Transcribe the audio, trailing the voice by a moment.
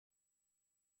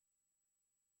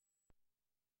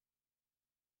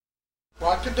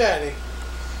Walk to Daddy.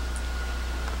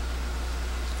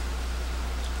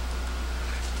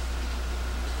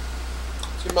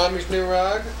 See Mommy's new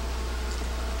rug?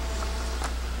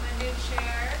 My new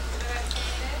chair that I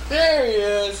painted. There he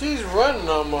is. He's running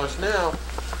almost now.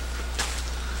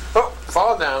 Oh,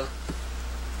 fall down.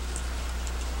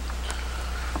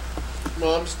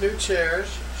 Mom's new chairs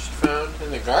she found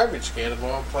in the garbage can of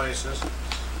all places.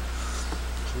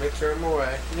 Let me throw them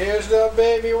away. And here's little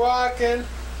baby walking.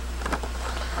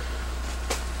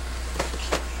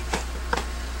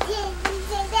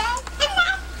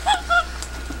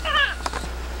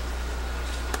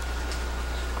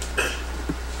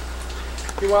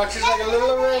 He walks just like a little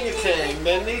orangutan,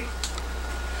 doesn't he?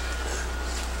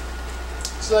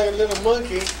 It's like a little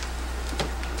monkey.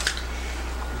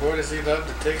 Boy, does he love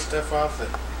to take stuff off the...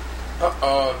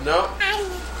 Uh-oh, no.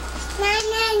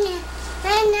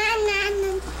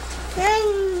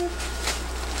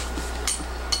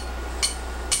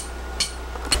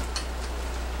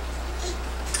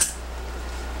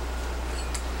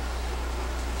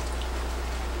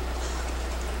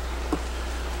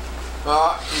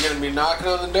 Oh, you're going to be knocking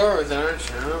on the door with it, aren't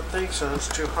you? I don't think so. It's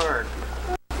too hard.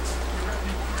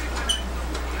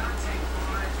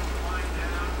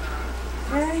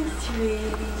 Hi,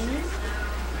 sweetie.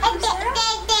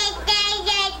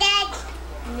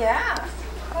 Yeah.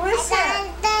 Who is that?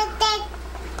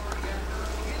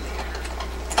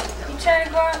 You trying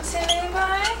to go out and see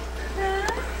Levi? Huh?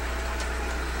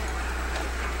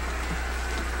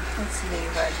 What's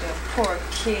Levi do? Poor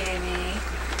kitty.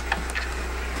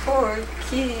 Poor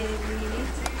kitty.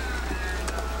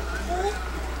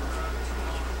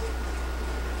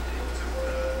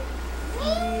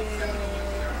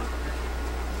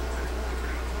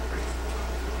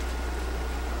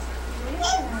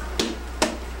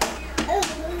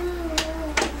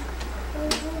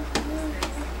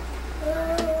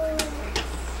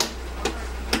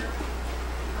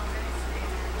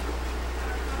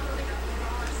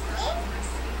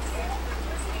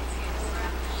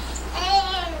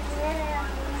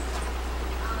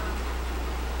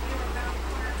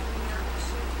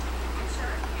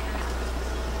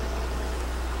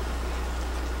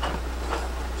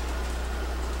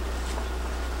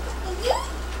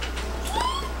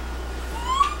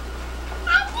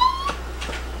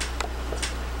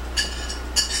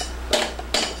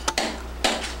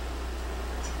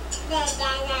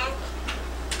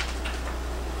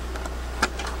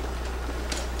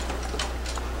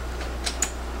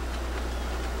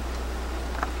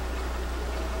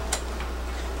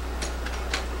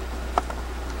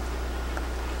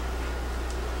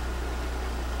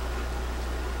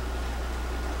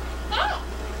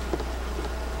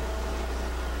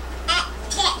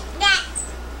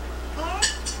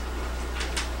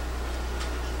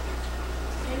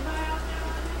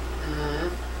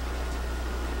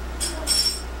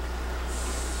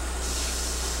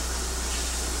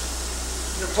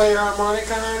 You play your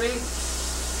harmonica, honey?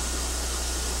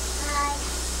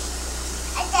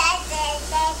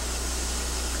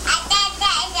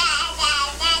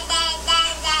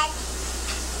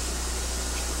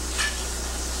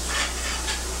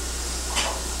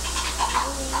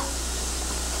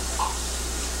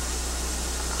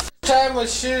 Time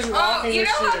with shoes and walking you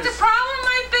know with what shoes. the problem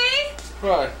might be?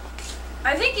 What?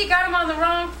 I think you got him on the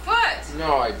wrong foot.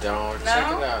 No, I don't. No?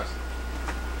 Check it out.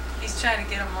 He's trying to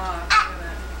get him off. Look at that.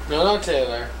 No,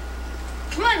 Taylor.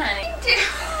 Come on, honey.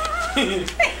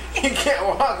 You can't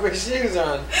walk with shoes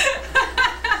on.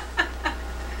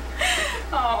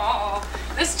 Oh,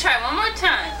 let's try one more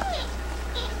time.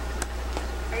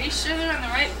 Are you sure they're on the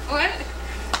right foot?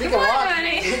 He Come on, walk.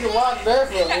 honey. He can walk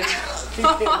barefoot. He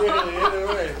can't do it the other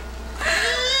way.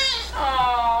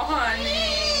 Oh,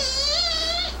 honey.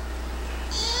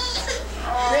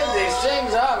 Get these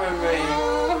things off of me.